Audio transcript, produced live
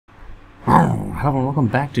Hello, welcome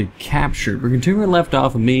back to Captured. We're continuing left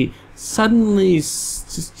off of me suddenly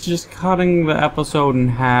just cutting the episode in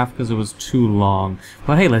half because it was too long.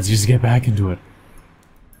 But hey, let's just get back into it.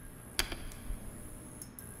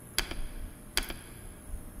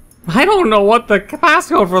 I don't know what the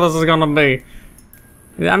passcode for this is gonna be.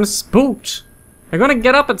 I'm spooked. They're gonna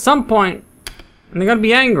get up at some point, and they're gonna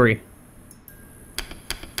be angry.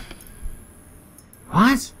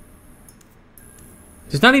 What?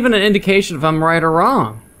 There's not even an indication if I'm right or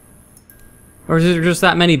wrong. Or is there just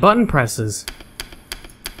that many button presses?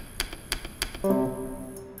 That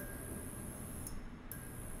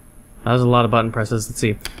was a lot of button presses. Let's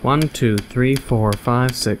see. 1, 2, 3, 4,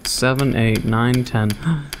 5, 6, 7, 8, 9, 10,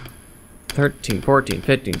 13, 14,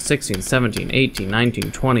 15, 16, 17, 18,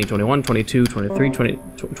 19, 20, 21, 22, 23,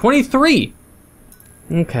 23!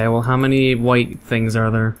 Okay, well, how many white things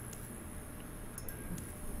are there?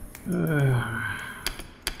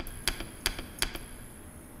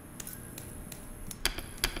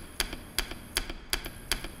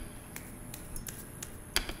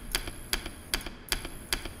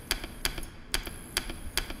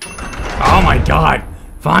 Oh my god!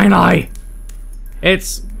 Finally! I'm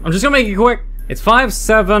just gonna make it quick. It's 5,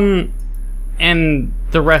 7, and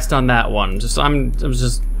the rest on that one. I'm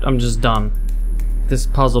just done. This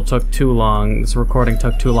puzzle took too long. This recording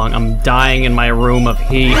took too long. I'm dying in my room of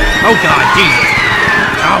heat. Oh god, Jesus!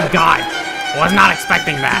 Oh god! Was not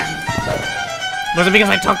expecting that. Was it because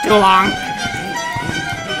I took too long?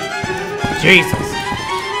 Jesus.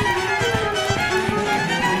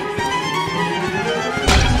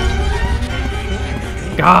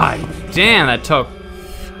 God damn, that took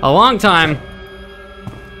a long time,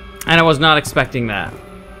 and I was not expecting that.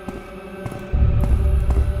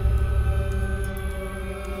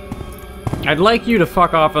 I'd like you to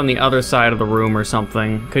fuck off on the other side of the room or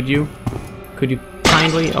something. Could you? Could you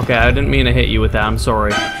kindly? Okay, I didn't mean to hit you with that, I'm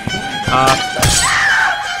sorry.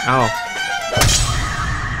 Oh.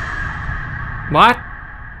 What?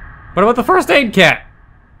 What about the first aid kit?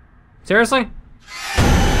 Seriously?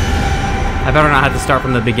 I better not have to start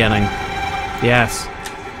from the beginning. Yes.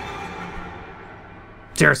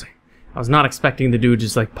 Seriously. I was not expecting the dude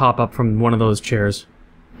just like pop up from one of those chairs.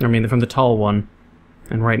 I mean, from the tall one.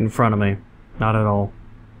 And right in front of me. Not at all.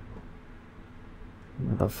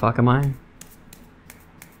 Where the fuck am I?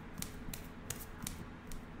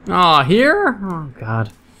 Aw, here? Oh,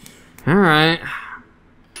 God. Alright.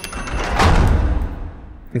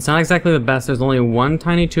 It's not exactly the best. There's only one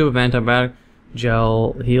tiny tube of antibiotic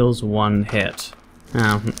gel, heals 1 hit.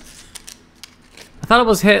 Oh. I thought it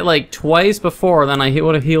was hit like twice before, then I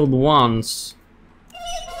would have healed once.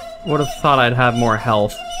 Would have thought I'd have more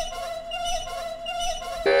health.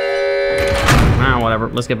 Ah, whatever.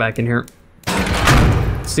 Let's get back in here.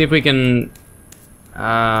 See if we can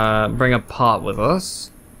bring a pot with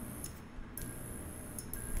us.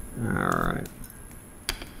 Alright.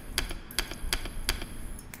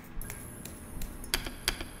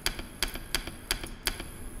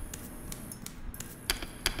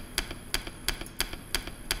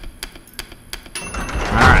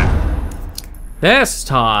 This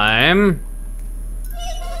time...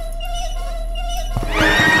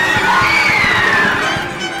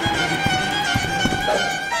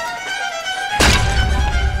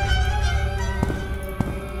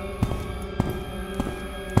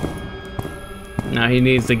 Now he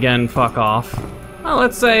needs to again fuck off. Well,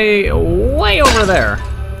 let's say way over there.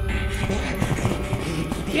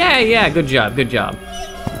 Yeah, good job, good job.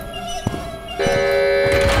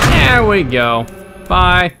 There we go.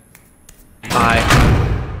 Bye. Bye.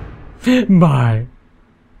 Bye.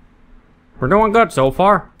 We're doing good so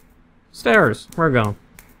far. Stairs. We're going.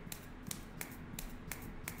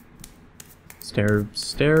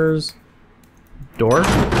 Stairs. Door.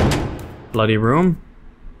 Bloody room.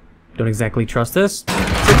 Don't exactly trust this.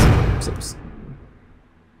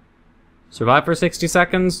 Survive for 60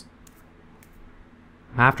 seconds.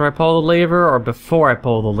 After I pull the lever or before I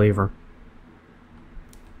pull the lever?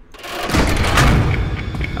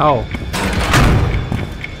 Oh.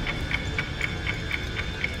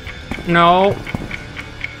 No.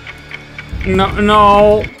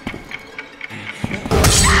 No.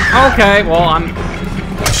 Okay, well,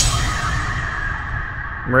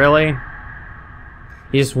 Really?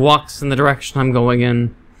 He just walks in the direction I'm going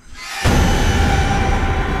in.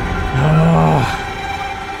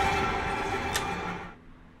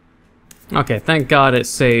 Okay, thank God it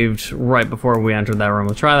saved right before we entered that room.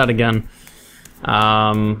 We'll try that again.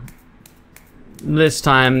 This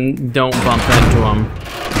time, don't bump into him.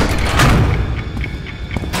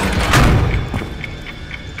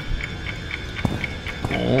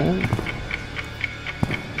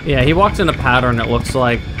 Yeah, he walks in a pattern, it looks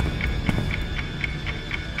like.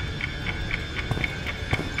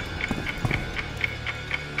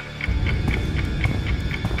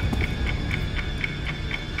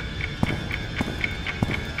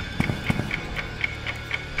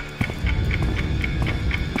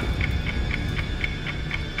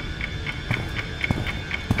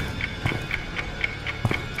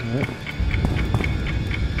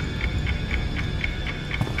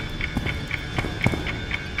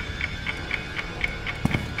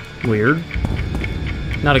 Weird.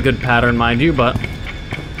 Not a good pattern, mind you, but...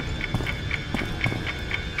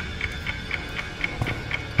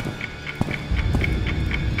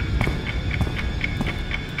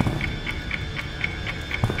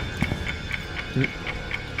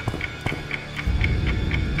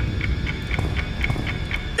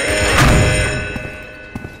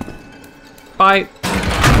 Bye.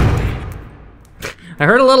 I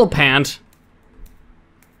heard a little pant.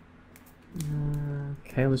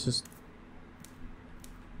 Okay, let's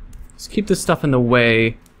keep this stuff in the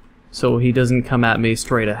way so he doesn't come at me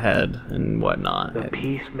straight ahead and whatnot. The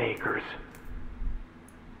peacemakers.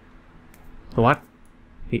 The what?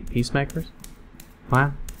 Peacemakers?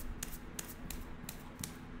 What?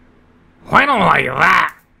 I don't like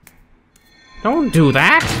that! Don't do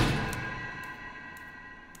that!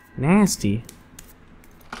 Nasty.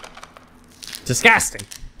 Disgusting.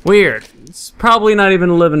 Weird. It's probably not even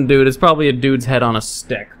a living dude. It's probably a dude's head on a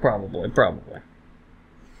stick. Probably.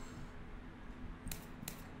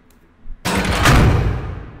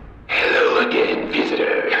 Hello again,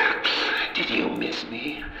 visitor. Did you miss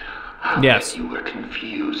me? Yes. You were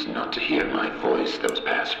confused not to hear my voice those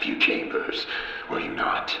past few chambers, were you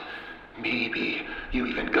not? Maybe you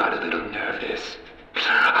even got a little nervous.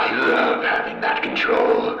 I love having that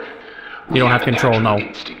control. You don't have control, no.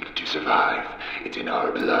 Instinct to survive. It's in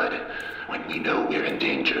our blood. When we know we're in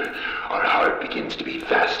danger, our heart begins to beat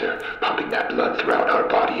faster, pumping that blood throughout our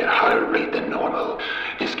body at a higher rate than normal.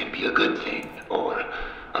 This can be a good thing, or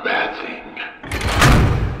a bad thing.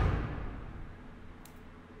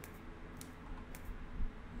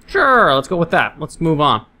 Sure, let's go with that. Let's move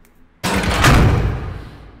on.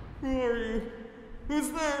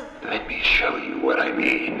 Let me show you what I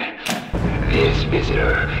mean. This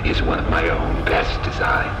visitor is one of my own best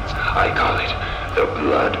designs. I call it the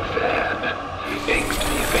Blood Fan. Thanks to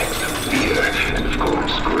the effects of fear and, of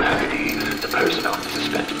course, gravity, the person on the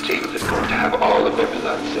suspended table is going to have all of their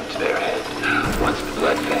blood sent to their head. Once the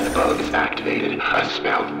Blood Fan above is activated, a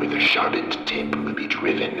spout with a sharpened tip will be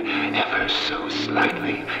driven ever so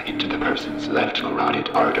slightly into the person's left carotid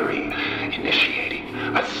artery, initiating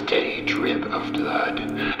a steady drip of blood.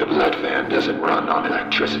 The Blood Fan doesn't run on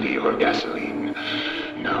electricity or gasoline.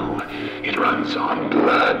 No, it runs on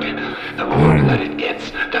blood. The more blood it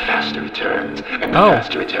gets, the faster it turns. And the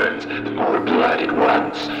faster it turns, the more blood it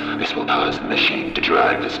runs. This will cause the machine to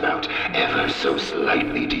drive the spout ever so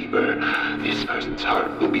slightly deeper. This person's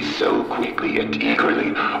heart will be so quickly and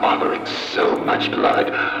eagerly offering so much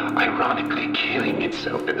blood, ironically killing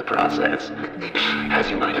itself in the process.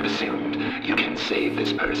 As you might have assumed, you can save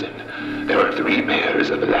this person. There are 3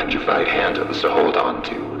 pairs of electrified handles to hold on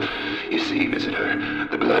to. You see, visitor,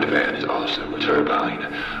 the Blood Van is also a turbine.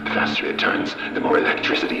 The faster it turns, the more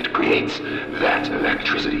electricity it creates. That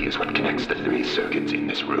electricity is what connects the 3 circuits in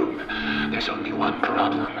this room. There's only one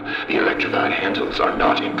problem. The electrified handles are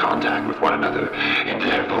not in contact with one another, and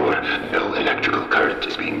therefore, no electrical current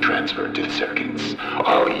is being transferred to the circuits.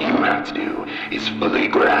 All you have to do is fully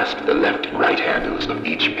grasp the left and right handles of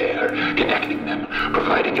each pair, connecting them,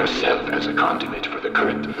 providing yourself as a conduit for the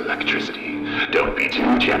current of electricity. Don't be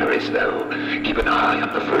too generous, though. Keep an eye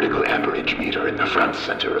on the vertical amperage meter in the front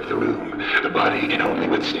center of the room. The body can only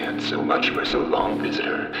withstand so much for so long,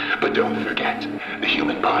 visitor. But don't forget, the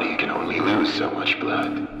human body can only lose so much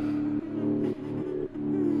blood.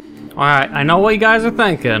 Alright, I know what you guys are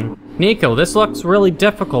thinking. Neco, this looks really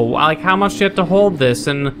difficult. Like, how much do you have to hold this?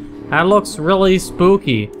 And that looks really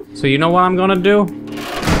spooky. So you know what I'm gonna do?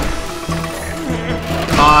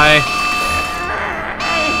 Bye.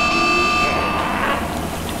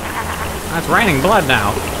 It's raining blood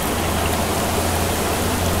now.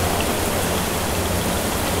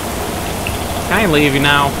 Can I leave you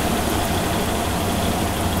now?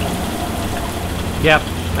 Yep,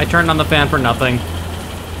 I turned on the fan for nothing.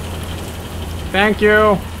 Thank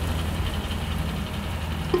you.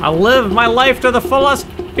 I'll live my life to the fullest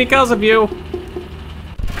because of you.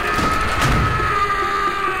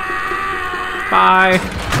 Bye.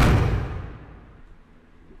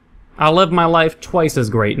 I'll live my life twice as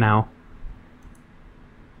great now.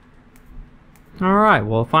 Alright,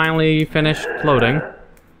 well, finally finished loading.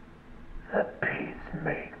 The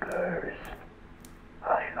peacemaker.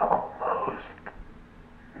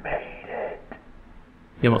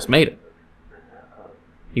 You almost made it.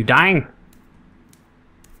 You dying?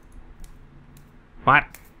 What?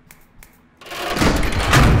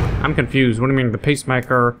 I'm confused. What do you mean, the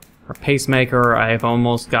pacemaker or pacemaker? I've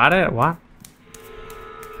almost got it? What?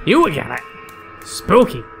 You got it.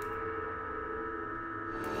 Spooky.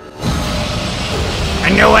 I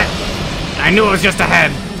knew it. I knew it was just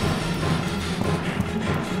ahead.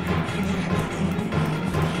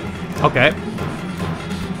 Okay.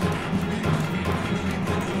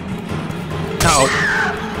 Uh-oh.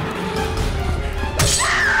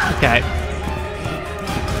 Okay.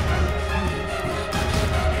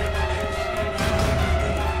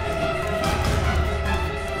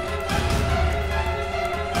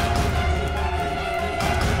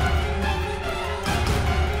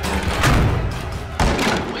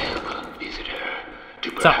 Welcome, visitor,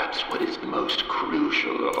 to perhaps what is the most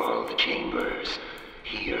crucial of all the chambers.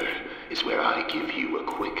 Here is where I give you a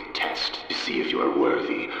quick test to see if you are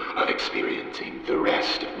worthy of experiencing the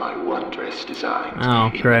rest of my wondrous designs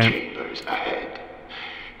in the chambers ahead.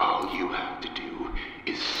 All you have to do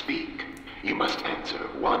is speak. You must answer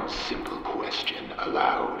one simple question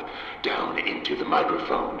aloud down into the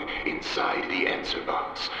microphone inside the answer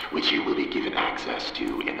box, which you will be given access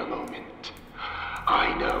to in a moment.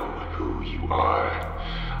 I know who you are.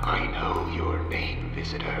 I know your name,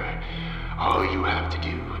 visitor. All you have to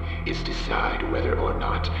do is decide whether or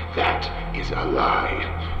not that is a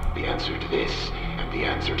lie. The answer to this, and the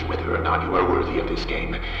answer to whether or not you are worthy of this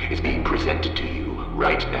game, is being presented to you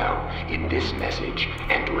right now, in this message,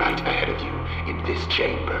 and right ahead of you, in this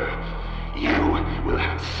chamber. You will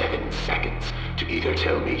have 7 seconds to either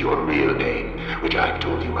tell me your real name, which I've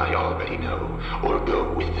told you I already know, or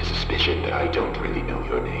go with the suspicion that I don't really know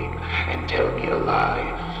your name, and tell me a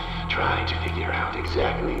lie. Try to figure out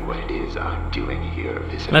exactly what it is I'm doing here,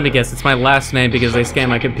 visitor. Let me guess, it's my last name because they scanned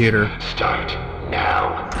my computer. Start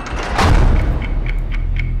now.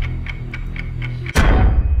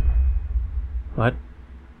 What?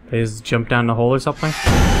 They just jumped down the hole or something?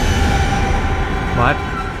 What?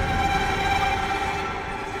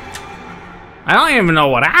 I don't even know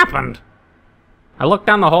what happened. I looked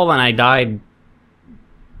down the hole and I died.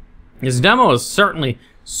 This demo is certainly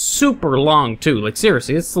super long too. Like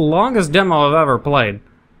seriously, it's the longest demo I've ever played.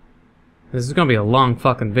 This is gonna be a long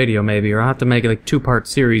fucking video maybe, or I'll have to make it like 2-part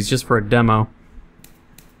series just for a demo.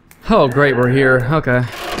 Oh great, we're here. Okay.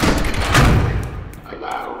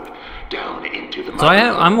 So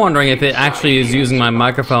I'm wondering if it actually is using my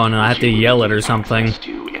microphone and I have to yell it or something.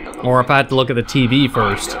 Or if I have to look at the TV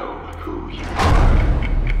first.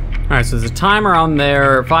 Alright, so there's a timer on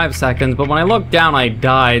there, 5 seconds, but when I looked down I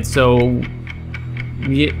died, so...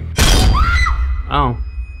 Yeah. Oh.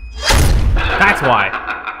 That's why.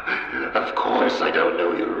 Of course I don't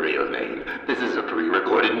know your real name. This is a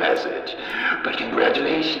pre-recorded message. But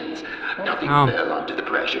congratulations. Nothing fell onto the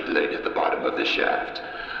pressure plate at the bottom of the shaft.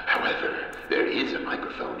 However, there is a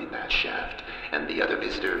microphone in that shaft, and the other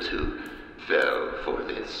visitors who fell for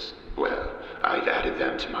this, well, I've added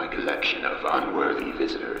them to my collection of unworthy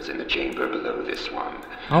visitors in the chamber below this one,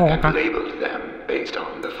 and labeled them based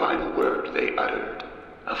on the final word they uttered.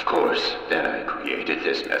 Of course, then I created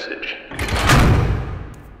this message.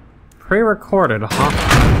 Pre-recorded, huh?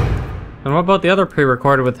 And what about the other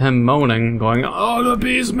pre-recorded with him moaning, going, "Oh, the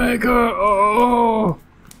Peacemaker, oh!"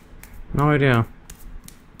 No idea.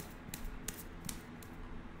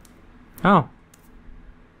 Oh.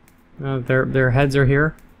 Their heads are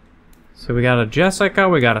here. So we got a Jessica,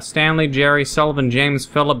 we got a Stanley, Jerry, Sullivan, James,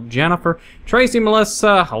 Philip, Jennifer, Tracy,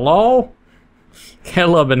 Melissa, hello?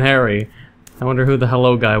 Caleb and Harry. I wonder who the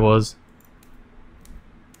hello guy was.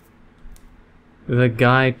 The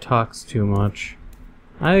guy talks too much.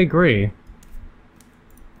 I agree.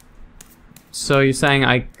 So you're saying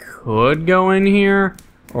I could go in here?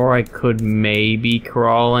 Or I could maybe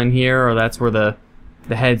crawl in here? Or that's where the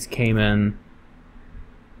heads came in?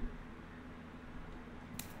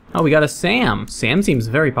 Oh, we got a Sam. Sam seems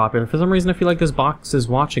very popular. For some reason, I feel like this box is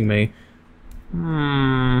watching me.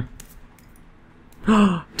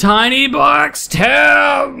 Tiny Box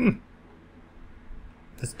Tim!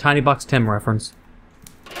 This Tiny Box Tim reference.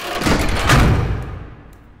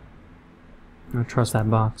 I don't trust that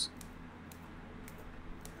box.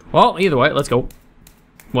 Well, either way, let's go.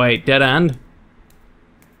 Wait, dead end?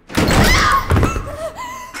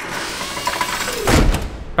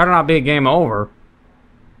 Better not be a game over.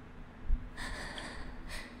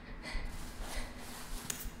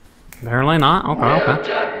 Apparently not. Okay, well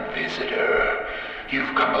done, visitor.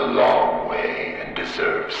 You've come a long way and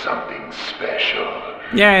deserve something special.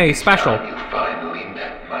 Yay, special. You finally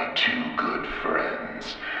met my 2 good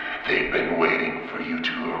friends. They've been waiting for you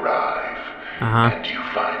to arrive. And you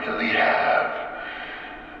finally have.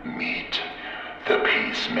 Meet the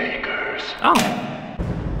Peacemakers. Oh.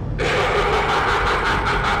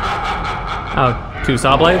 Oh, 2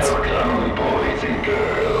 saw blades? Welcome, boys and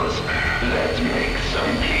girls. Let's make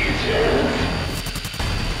some pieces.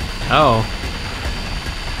 Oh.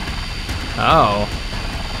 Oh.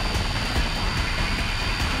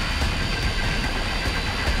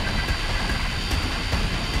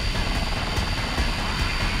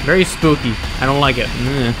 Very spooky. I don't like it.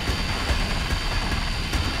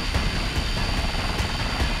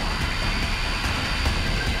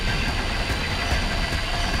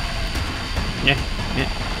 Yeah.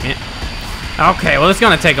 Okay, well, it's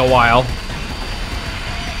gonna take a while.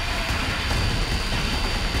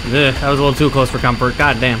 Ugh, that was a little too close for comfort.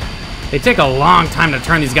 God damn. They take a long time to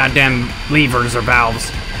turn these goddamn levers or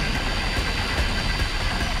valves.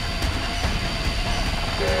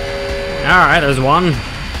 Alright, there's one.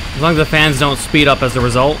 As long as the fans don't speed up as a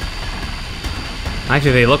result.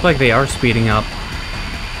 Actually, they look like they are speeding up.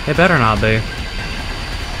 They better not be.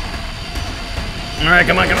 Alright,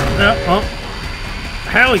 come on, come on. Oh.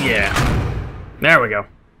 Hell yeah. There we go.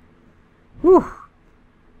 Whew.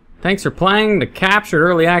 Thanks for playing the captured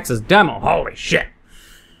early access demo. Holy shit.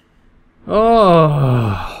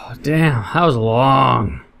 Oh, damn. That was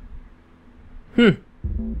long.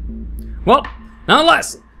 Well,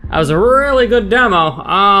 nonetheless, that was a really good demo.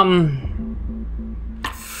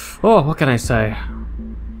 Oh, what can I say?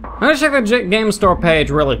 I'm gonna check the game store page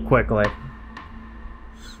really quickly.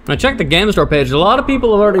 I checked the game store page. A lot of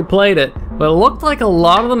people have already played it, but it looked like a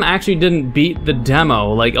lot of them actually didn't beat the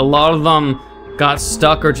demo. Like, a lot of them got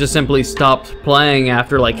stuck or just simply stopped playing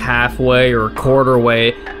after like halfway or a quarter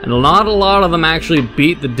way, and not a lot of them actually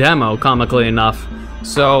beat the demo, comically enough.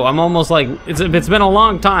 So I'm almost like, it's been a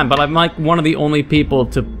long time, but I'm like one of the only people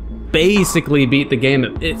to basically beat the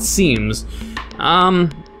game, it seems.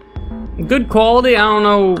 Good quality, I don't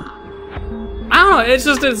know, it's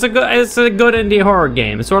a good indie horror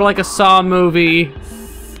game. It's sort of like a Saw movie.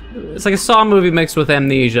 It's like a Saw movie mixed with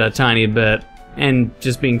Amnesia a tiny bit, and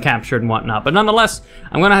just being captured and whatnot. But nonetheless,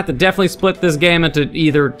 I'm gonna have to definitely split this game into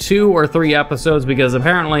either 2 or 3 episodes, because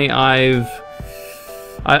apparently I've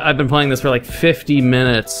been playing this for like 50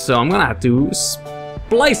 minutes, so I'm gonna have to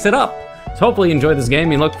splice it up. So hopefully you enjoyed this game.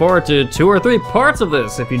 You look forward to 2 or 3 parts of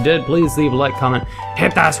this. If you did, please leave a like, comment,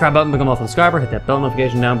 hit that subscribe button, become a subscriber, hit that bell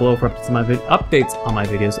notification down below for updates on my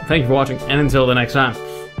videos. Thank you for watching, and until the next time.